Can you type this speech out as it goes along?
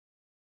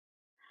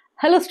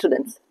Hello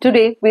students,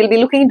 today we'll be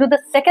looking into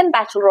the second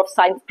Bachelor of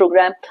Science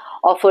program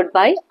offered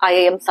by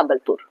IIM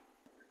Sambhalpur,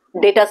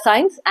 Data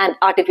Science and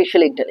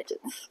Artificial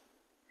Intelligence.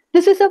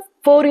 This is a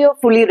 4-year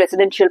fully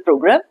residential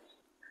program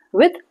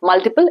with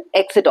multiple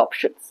exit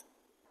options.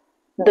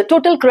 The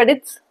total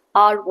credits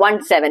are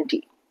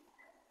 170.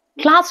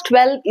 Class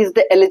 12 is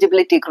the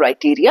eligibility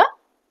criteria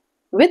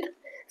with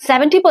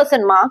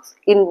 70% marks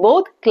in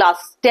both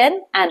Class 10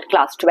 and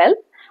Class 12,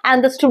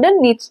 and the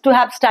student needs to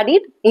have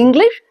studied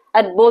English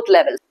at both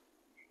levels.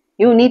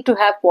 You need to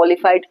have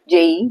qualified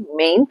JEE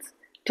mains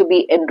to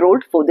be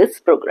enrolled for this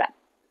program.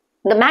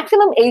 The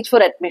maximum age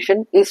for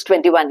admission is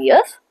 21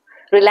 years.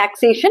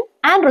 Relaxation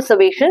and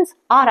reservations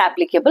are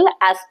applicable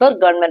as per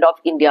Government of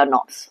India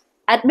norms.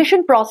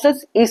 Admission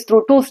process is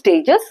through 2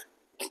 stages.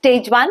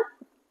 Stage 1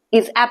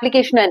 is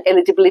application and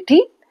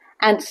eligibility,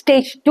 and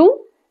stage 2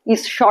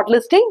 is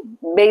shortlisting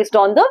based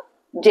on the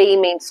JEE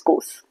main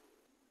scores.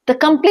 The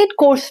complete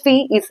course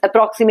fee is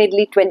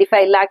approximately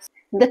 25 lakhs.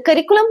 The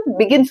curriculum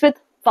begins with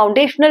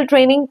foundational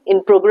training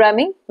in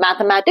programming,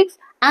 mathematics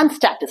and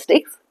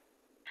statistics,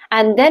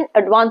 and then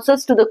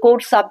advances to the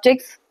core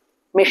subjects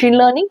machine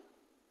learning,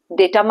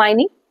 data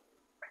mining,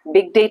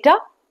 big data,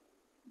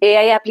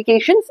 AI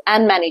applications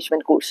and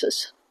management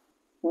courses.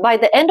 By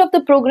the end of the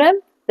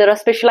program, there are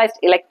specialized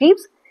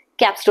electives,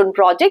 capstone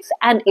projects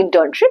and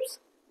internships.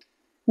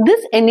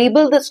 This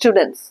enables the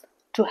students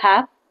to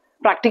have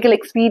practical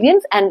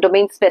experience and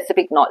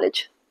domain-specific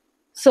knowledge.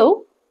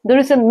 So, there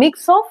is a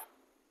mix of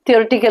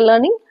theoretical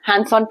learning,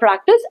 hands-on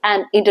practice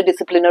and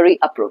interdisciplinary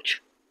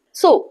approach.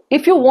 So,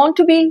 if you want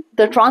to be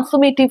the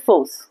transformative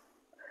force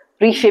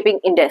reshaping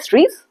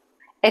industries,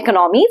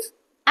 economies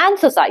and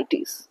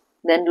societies,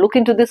 then look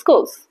into this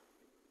course.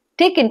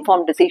 Take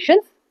informed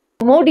decisions.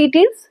 For more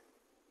details,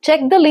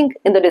 check the link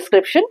in the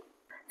description.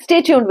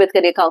 Stay tuned with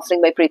Career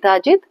Counseling by Preeta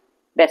Ajit.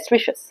 Best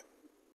wishes.